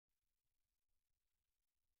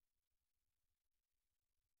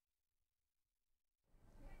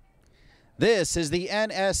This is the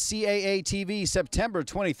NSCAA TV September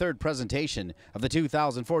 23rd presentation of the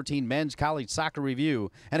 2014 Men's College Soccer Review,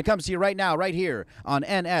 and it comes to you right now, right here on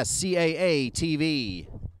NSCAA TV.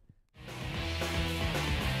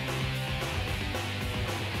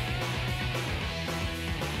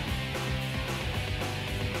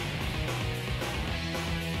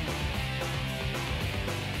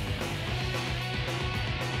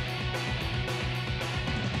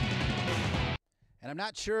 And I'm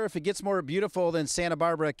not sure if it gets more beautiful than Santa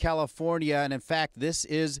Barbara, California. And in fact, this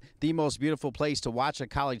is the most beautiful place to watch a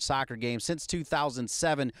college soccer game since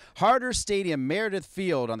 2007. Harder Stadium, Meredith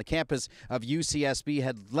Field on the campus of UCSB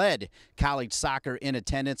had led college soccer in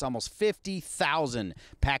attendance. Almost 50,000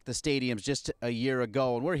 packed the stadiums just a year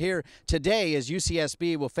ago. And we're here today as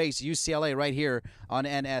UCSB will face UCLA right here on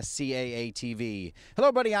NSCAA TV. Hello,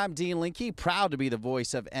 everybody. I'm Dean Linke, proud to be the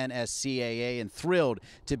voice of NSCAA and thrilled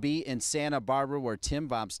to be in Santa Barbara, where Tim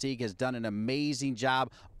von Steeg has done an amazing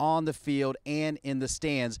job on the field and in the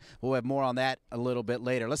stands. We'll have more on that a little bit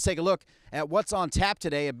later. Let's take a look at what's on tap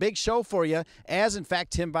today. A big show for you, as in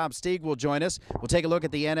fact Tim von Steeg will join us. We'll take a look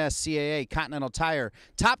at the NSCAA Continental Tire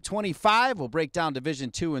Top 25. We'll break down Division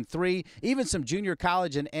 2 and 3, even some junior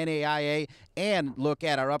college and NAIA, and look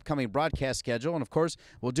at our upcoming broadcast schedule. And, of course,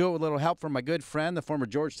 we'll do it with a little help from my good friend, the former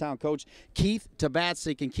Georgetown coach, Keith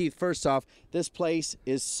Tabatznik. And, Keith, first off, this place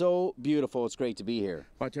is so beautiful. It's great to be here.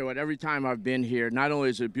 Well, I tell you what, every time I've been here, not only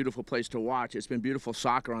is it a beautiful place to watch, it's been beautiful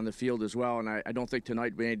soccer on the field as well, and I don't think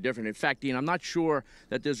tonight will be any different. In fact, Dean, I'm not sure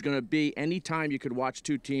that there's going to be any time you could watch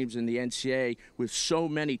two teams in the NCAA with so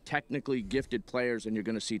many technically gifted players than you're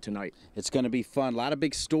going to see tonight. It's going to be fun. A lot of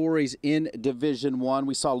big stories in Division 1.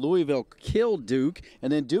 We saw Louisville kill Duke,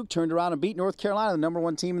 and then Duke turned around and beat North Carolina, the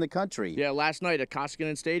 #1 team in the country. Yeah, last night at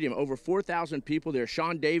Continental Stadium, over 4,000 people there.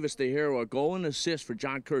 Sean Davis, the hero, a goal and assist for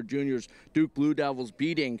John Kerr Jr.'s Duke Blue Devils,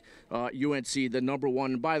 beating UNC, the #1.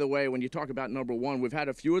 And by the way, when you talk about #1, we've had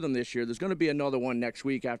a few of them this year. There's going to be another one next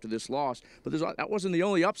week after this loss. But that wasn't the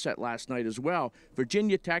only upset last night as well.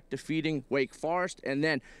 Virginia Tech defeating Wake Forest. And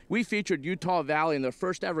then we featured Utah Valley in their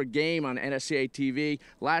first ever game on NSCAA TV.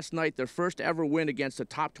 Last night, their first ever win against a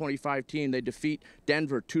top 25 team. They defeat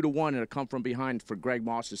Denver 2-1 in a come from behind for Greg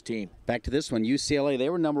Moss's team. Back to this one, UCLA, they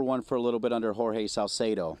were #1 for a little bit under Jorge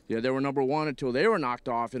Salcedo. Yeah, they were #1 until they were knocked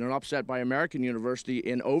off in an upset by American University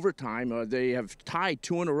in overtime. They have tied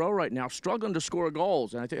 2 in a row right now, struggling to score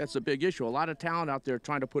goals, and I think that's a big issue. A lot of talent out there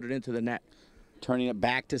trying to put it into the net. Turning it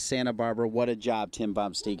back to Santa Barbara, what a job Tim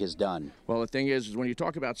von Steeg has done. Well, the thing is when you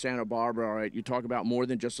talk about Santa Barbara, all right, you talk about more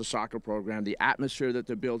than just a soccer program, the atmosphere that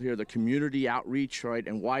they build here, the community outreach, right,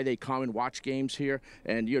 and why they come and watch games here.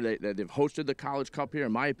 And they've hosted the College Cup here.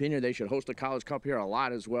 In my opinion, they should host the College Cup here a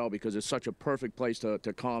lot as well, because it's such a perfect place to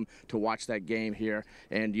come to watch that game here.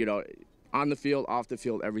 And, on the field, off the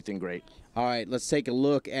field, everything great. All right, let's take a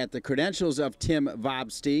look at the credentials of Tim von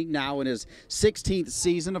Steeg, now in his 16th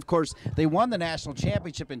season. Of course, they won the national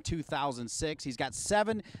championship in 2006. He's got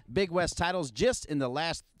 7 Big West titles just in the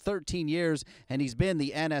last 13 years, and he's been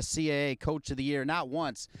the NSCAA Coach of the Year not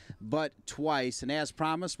once, but twice. And as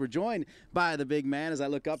promised, we're joined by the big man as I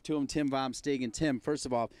look up to him, Tim von Steeg. And Tim, first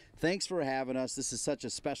of all, thanks for having us. This is such a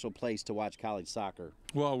special place to watch college soccer.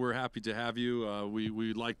 Well, we're happy to have you.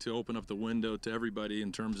 We like to open up the window to everybody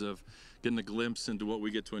in terms of getting a glimpse into what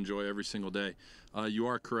we get to enjoy every single day. You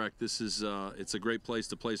are correct. This is it's a great place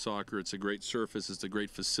to play soccer. It's a great surface. It's a great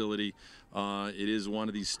facility. It is one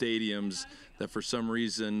of these stadiums that for some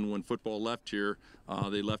reason when football left here,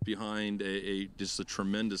 they left behind just a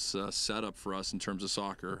tremendous setup for us in terms of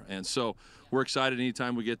soccer. And so we're excited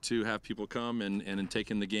anytime we get to have people come and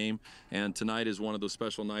take in the game. And tonight is one of those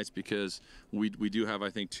special nights because we do have,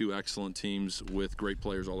 I think, 2 excellent teams with great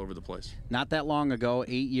players all over the place. Not that long ago,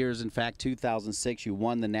 8 years, in fact, 2006, you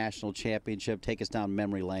won the national championship. Take us down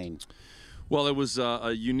memory lane. Well, it was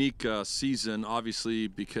a unique season, obviously,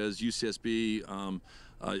 because UCSB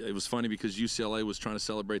it was funny because UCLA was trying to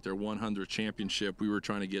celebrate their 100th championship. We were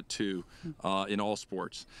trying to get 2 in all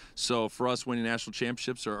sports. So for us, winning national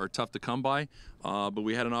championships are tough to come by. But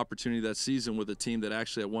we had an opportunity that season with a team that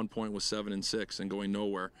actually at one point was 7-6 and going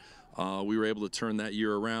nowhere. We were able to turn that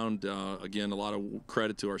year around. Again, a lot of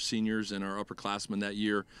credit to our seniors and our upperclassmen that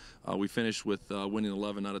year. We finished with winning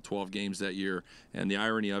 11 out of 12 games that year. And the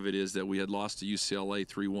irony of it is that we had lost to UCLA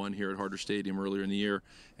 3-1 here at Harder Stadium earlier in the year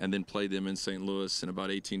and then played them in St. Louis in about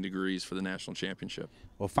 18 degrees for the national championship.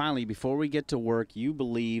 Well, finally, before we get to work, you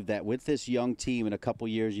believe that with this young team in a couple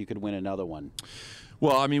years you could win another one.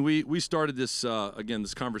 Well, I mean, we started this, again,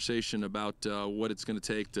 this conversation about what it's going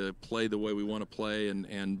to take to play the way we want to play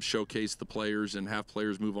and showcase the players and have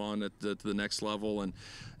players move on to the next level. And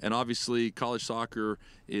obviously, college soccer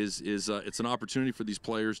is it's an opportunity for these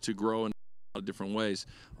players to grow in a lot of different ways.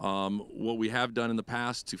 What we have done in the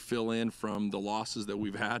past to fill in from the losses that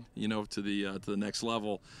we've had, you know, to the next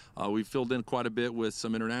level, we've filled in quite a bit with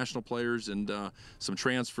some international players and some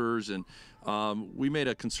transfers, and we made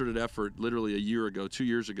a concerted effort literally a year ago, 2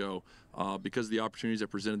 years ago, because of the opportunities that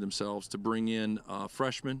presented themselves to bring in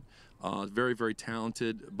freshmen, very, very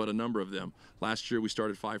talented, but a number of them. Last year we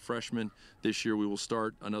started 5 freshmen. This year we will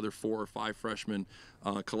start another 4 or 5 freshmen.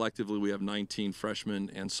 Collectively we have 19 freshmen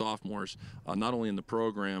and sophomores, not only in the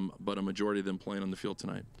program, but a majority of them playing on the field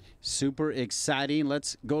tonight. Super exciting.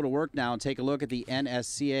 Let's go to work now and take a look at the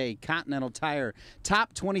NSCAA Continental Tire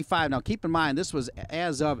Top 25. Now, keep in mind, this was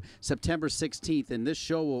as of September 16th, and this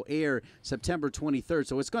show will air September 23rd,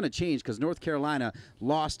 so it's going to change because North Carolina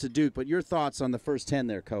lost to Duke. But your thoughts on the first 10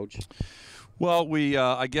 there, Coach? Well,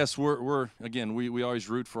 I guess we're again, we always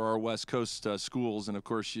root for our West Coast schools, and of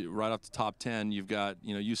course, right off the top 10, you've got,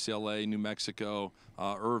 you know, UCLA, New Mexico,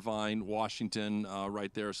 Irvine, Washington,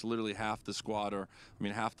 right there. So literally half the squad, or I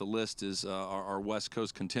mean, half the list is our West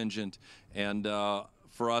Coast contingent, and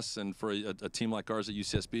for us and for a team like ours at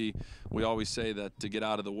UCSB, we always say that to get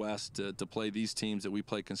out of the West, to play these teams that we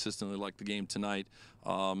play consistently, like the game tonight,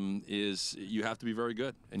 is you have to be very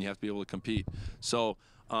good and you have to be able to compete. So.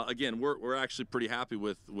 Again, we're actually pretty happy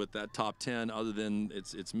with that top 10. Other than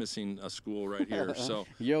it's missing a school right here, so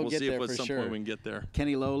we'll see if at some point we can get there.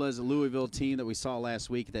 Kenny Lola's a Louisville team that we saw last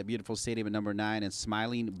week at that beautiful stadium at number 9, and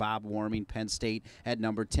Smiling Bob Warming, Penn State at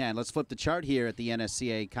number 10. Let's flip the chart here at the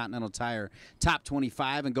NSCAA Continental Tire Top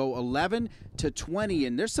 25 and go 11 to 20.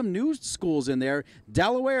 And there's some new schools in there.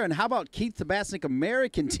 Delaware, and how about Keith Tabatznik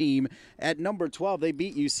American team at number 12? They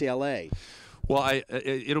beat UCLA. Well,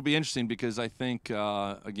 it'll be interesting because I think,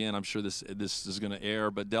 again, I'm sure this is going to air,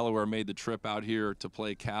 but Delaware made the trip out here to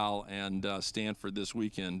play Cal and Stanford this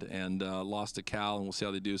weekend, and lost to Cal, and we'll see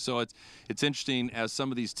how they do. So it's interesting as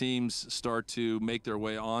some of these teams start to make their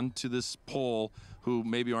way on to this poll who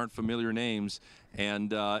maybe aren't familiar names,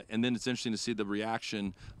 and then it's interesting to see the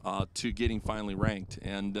reaction to getting finally ranked.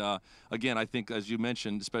 And again, I think, as you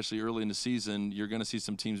mentioned, especially early in the season, you're going to see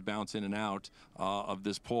some teams bounce in and out of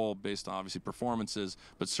this poll based on obviously performances,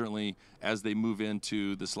 but certainly as they move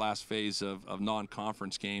into this last phase of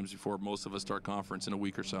non-conference games before most of us start conference in a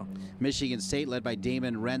week or so. Michigan State, led by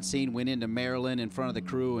Damon Rensing, went into Maryland in front of the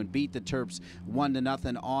Crew and beat the Terps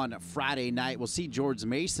 1-0 on Friday night. We'll see George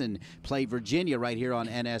Mason play Virginia right here on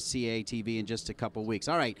NSCAA TV in just a couple weeks.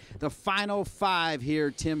 All right, the final 5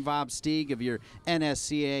 here, Tim Bob Steeg of your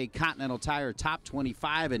NSCAA Continental Tire Top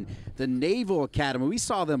 25, and the Naval Academy. We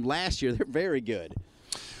saw them last year. They're very good.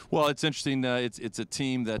 Well, it's interesting. It's a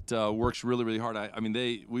team that works really, really hard. I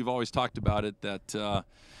mean, we've always talked about it that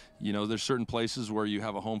you know, there's certain places where you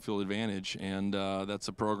have a home field advantage, and that's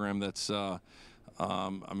a program that's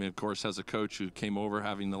I mean, of course, has a coach who came over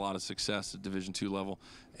having a lot of success at Division II level,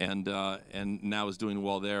 and now is doing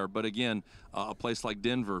well there. But again, a place like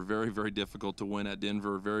Denver, very, very difficult to win at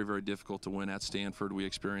Denver, very, very difficult to win at Stanford. We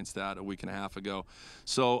experienced that a week and a half ago.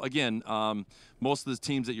 So again, most of the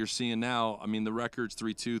teams that you're seeing now, I mean, the record's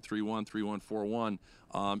 3-2, 3-1, 3-1,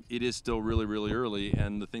 4-1. It is still really, really early,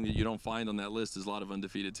 and the thing that you don't find on that list is a lot of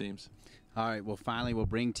undefeated teams. All right, well, finally, we'll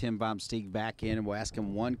bring Tim Bob Steeg back in, and we'll ask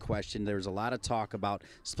him one question. There's a lot of talk about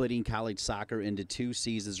splitting college soccer into 2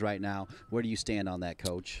 seasons right now. Where do you stand on that,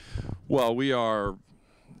 Coach? Well, we are,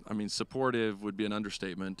 I mean, supportive would be an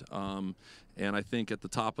understatement. And I think at the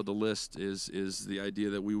top of the list is the idea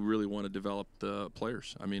that we really want to develop the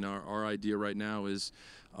players. I mean, our idea right now is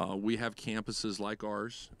we have campuses like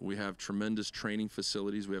ours. We have tremendous training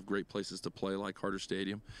facilities. We have great places to play like Harder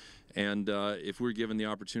Stadium. And if we're given the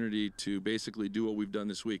opportunity to basically do what we've done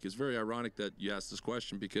this week, it's very ironic that you asked this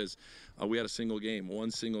question because we had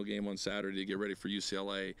one single game on Saturday to get ready for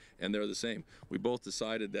UCLA, and they're the same. We both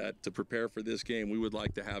decided that to prepare for this game, we would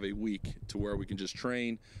like to have a week to where we can just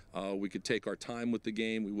train. We could take our time with the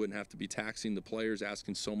game. We wouldn't have to be taxing the players,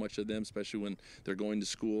 asking so much of them, especially when they're going to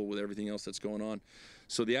school with everything else that's going on.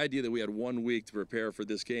 So the idea that we had 1 week to prepare for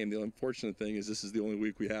this game, the unfortunate thing is this is the only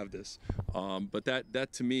week we have this. But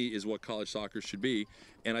that to me is what college soccer should be,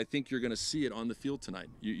 and I think you're going to see it on the field tonight.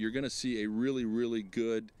 You're going to see a really, really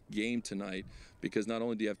good game tonight because not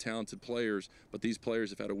only do you have talented players, but these players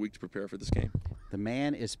have had a week to prepare for this game. The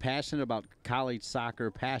man is passionate about college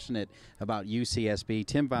soccer, passionate about UCSB.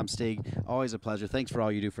 Tim Von Steeg, always a pleasure. Thanks for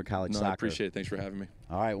all you do for college soccer. I appreciate it. Thanks for having me.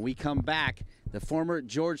 All right, when we come back, the former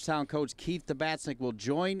Georgetown coach Keith Tabatznik will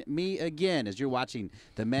join me again as you're watching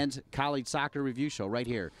the Men's College Soccer Review Show right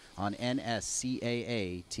here on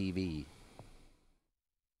NSCAA TV.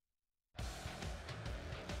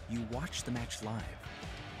 You watch the match live.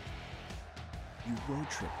 You road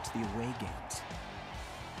trip to the away games.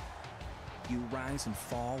 You rise and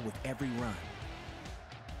fall with every run.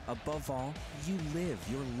 Above all, you live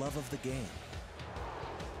your love of the game.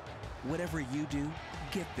 Whatever you do,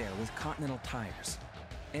 get there with Continental tires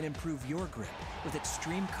and improve your grip with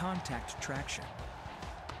extreme contact traction.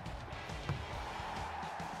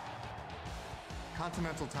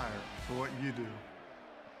 Continental Tire, for what you do.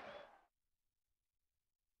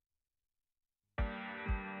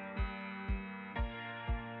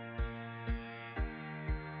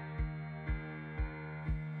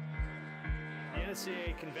 The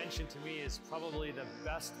NCAA convention to me is probably the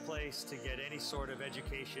best place to get any sort of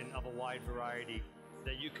education of a wide variety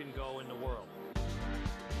that you can go in the world.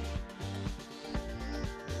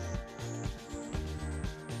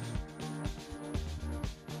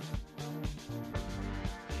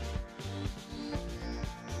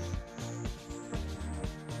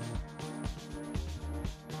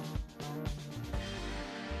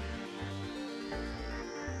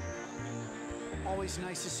 Always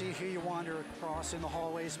nice to see who you wander across in the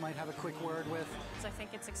hallways, might have a quick word with. I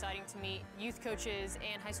think it's exciting to meet youth coaches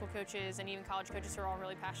and high school coaches and even college coaches who are all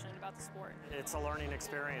really passionate about the sport. It's a learning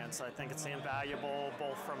experience. I think it's invaluable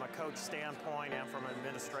both from a coach standpoint and from an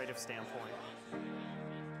administrative standpoint.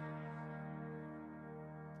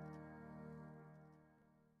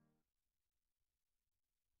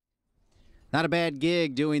 Not a bad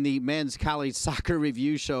gig doing the Men's College Soccer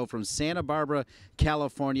Review Show from Santa Barbara,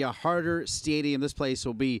 California. Harder Stadium. This place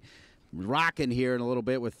will be rocking here in a little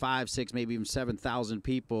bit with 5, 6, maybe even 7,000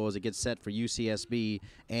 people as it gets set for UCSB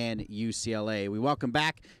and UCLA. We welcome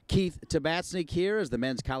back Keith Tabatznik here as the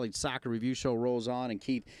Men's College Soccer Review Show rolls on. And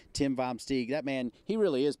Keith, Tim Von Steeg, that man, he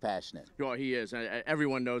really is passionate. Well, he is.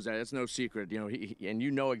 Everyone knows that. It's no secret. You know, and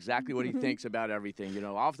you know exactly what he thinks about everything, you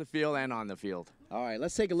know, off the field and on the field. All right,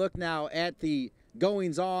 let's take a look now at the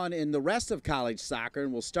goings-on in the rest of college soccer,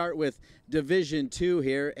 and we'll start with Division II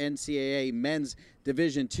here, NCAA Men's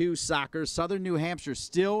Division II Soccer. Southern New Hampshire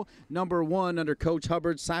still #1 under Coach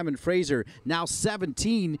Hubbard. Simon Fraser now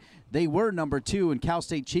 17. They were #2, and Cal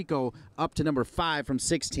State Chico up to #5 from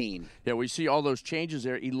 16. Yeah, we see all those changes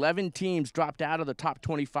there. 11 teams dropped out of the top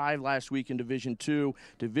 25 last week in Division II.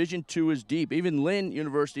 Division II is deep. Even Lynn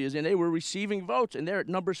University is in. They were receiving votes, and they're at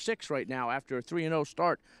 #6 right now after a 3-0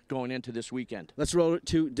 start going into this weekend. Let's roll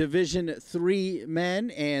to Division III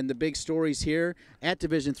men, and the big stories here at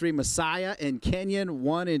Division III. Messiah and Kenyon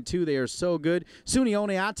 1 and 2. They are so good. SUNY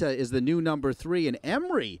Oneonta is the new #3, and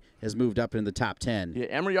Emory has moved up in the top 10. Yeah,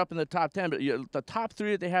 Emory up in the top 10, but the top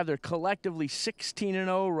 3 that they have, they're collectively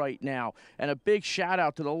 16-0 right now. And a big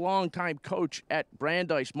shout-out to the longtime coach at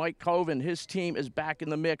Brandeis, Mike Coven. His team is back in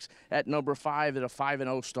the mix at #5 at a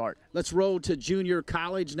 5-0 start. Let's roll to junior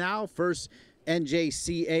college now. First,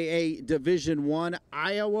 NJCAA Division I,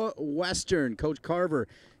 Iowa Western. Coach Carver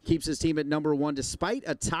keeps his team at #1 despite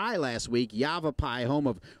a tie last week. Yavapai, home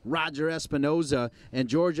of Roger Espinoza, and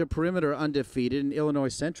Georgia Perimeter undefeated, and Illinois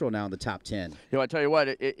Central now in the top 10. You know, I tell you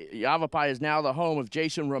what, Yavapai is now the home of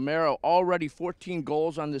Jason Romero, already 14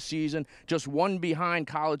 goals on the season, just one behind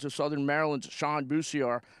College of Southern Maryland's Sean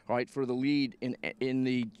Boussier, right, for the lead in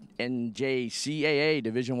the NJCAA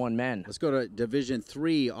Division I men. Let's go to Division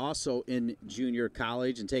III, also in junior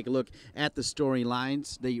college, and take a look at the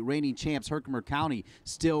storylines. The reigning champs, Herkimer County,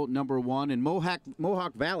 still #1, and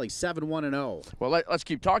Mohawk Valley 7-1-0. Well, let's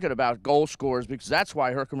keep talking about goal scorers because that's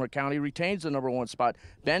why Herkimer County retains the #1 spot.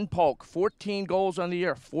 Ben Polk, 14 goals on the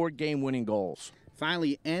year, 4 game-winning goals.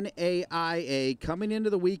 Finally, NAIA coming into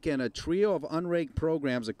the weekend, a trio of unranked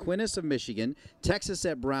programs. Aquinas of Michigan, Texas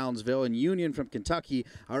at Brownsville, and Union from Kentucky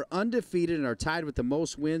are undefeated and are tied with the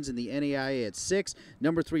most wins in the NAIA at 6.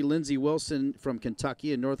 #3, Lindsey Wilson from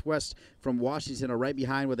Kentucky and Northwest from Washington are right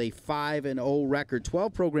behind with a 5-0 record.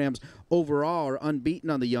 12 programs overall are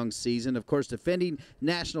unbeaten on the young season. Of course, defending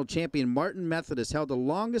national champion Martin Methodist held the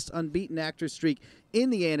longest unbeaten active streak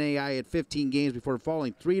in the NAIA at 15 games before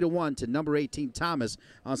falling 3-1 to #18 Thomas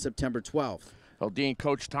on September 12th. Well, Dean,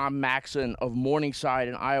 Coach Tom Maxon of Morningside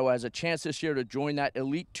in Iowa has a chance this year to join that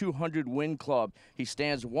Elite 200 win club. He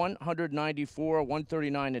stands 194,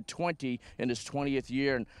 139, and 20 in his 20th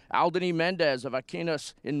year. And Aldony Mendez of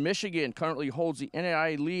Aquinas in Michigan currently holds the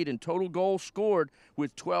NAIA lead in total goals scored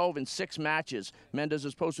with 12 in 6 matches. Mendez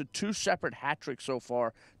has posted 2 separate hat tricks so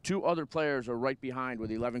far. 2 other players are right behind with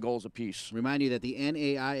 11 goals apiece. Remind you that the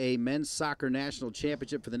NAIA Men's Soccer National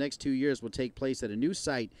Championship for the next 2 years will take place at a new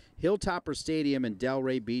site, Hilltopper Stadium in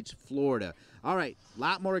Delray Beach, Florida. All right, a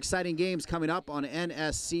lot more exciting games coming up on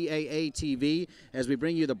NSCAA TV as we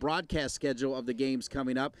bring you the broadcast schedule of the games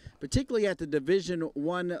coming up, particularly at the Division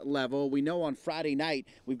I level. We know on Friday night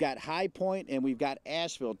we've got High Point and we've got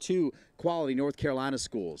Asheville, 2 quality North Carolina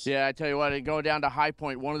schools. Yeah, I tell you what, going down to High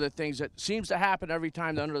Point, one of the things that seems to happen every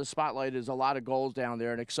time they're under the spotlight is a lot of goals down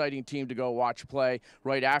there. An exciting team to go watch play.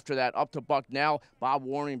 Right after that, up to Bucknell, Bob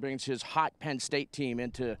Warning brings his hot Penn State team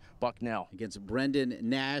into Bucknell. Against Brendan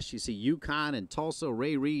Nash, you see UConn and Tulsa,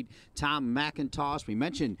 Ray Reed, Tom McIntosh. We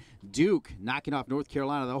mentioned Duke knocking off North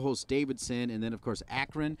Carolina. They'll host Davidson, and then, of course,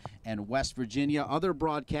 Akron and West Virginia. Other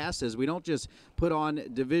broadcasts, as we don't just put on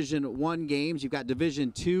Division I games. You've got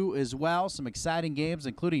Division II as well. Some exciting games,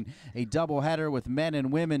 including a doubleheader with men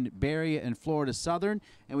and women, Barry and Florida Southern.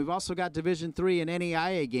 And we've also got Division III and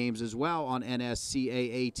NAIA games as well on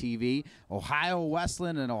NSCAA TV. Ohio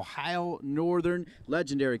Wesleyan and Ohio Northern,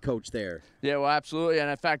 legendary coach there. Yeah, well, absolutely. And,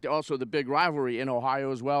 in fact, also the big rivalry in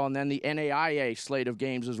Ohio as well, and then the NAIA slate of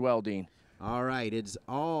games as well, Dean. All right, it's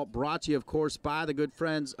all brought to you, of course, by the good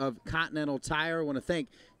friends of Continental Tire. I want to thank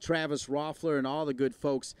Travis Roffler and all the good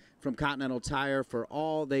folks from Continental Tire for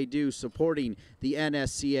all they do supporting the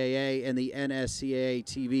NSCAA and the NSCAA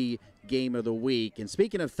TV Game of the Week. And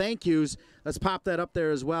speaking of thank yous, let's pop that up there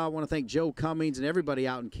as well. I want to thank Joe Cummings and everybody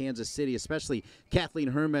out in Kansas City, especially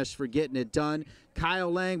Kathleen Hermesh for getting it done,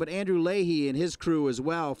 Kyle Lang, but Andrew Leahy and his crew as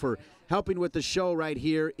well for helping with the show right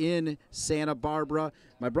here in Santa Barbara.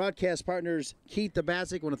 My broadcast partners, Keith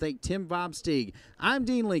Tabatznik. I want to thank Tim Vom Steeg. I'm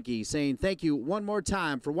Dean Linke saying thank you one more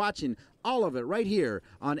time for watching all of it right here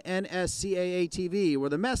on NSCAA TV, where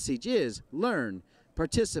the message is learn,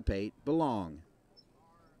 participate, belong.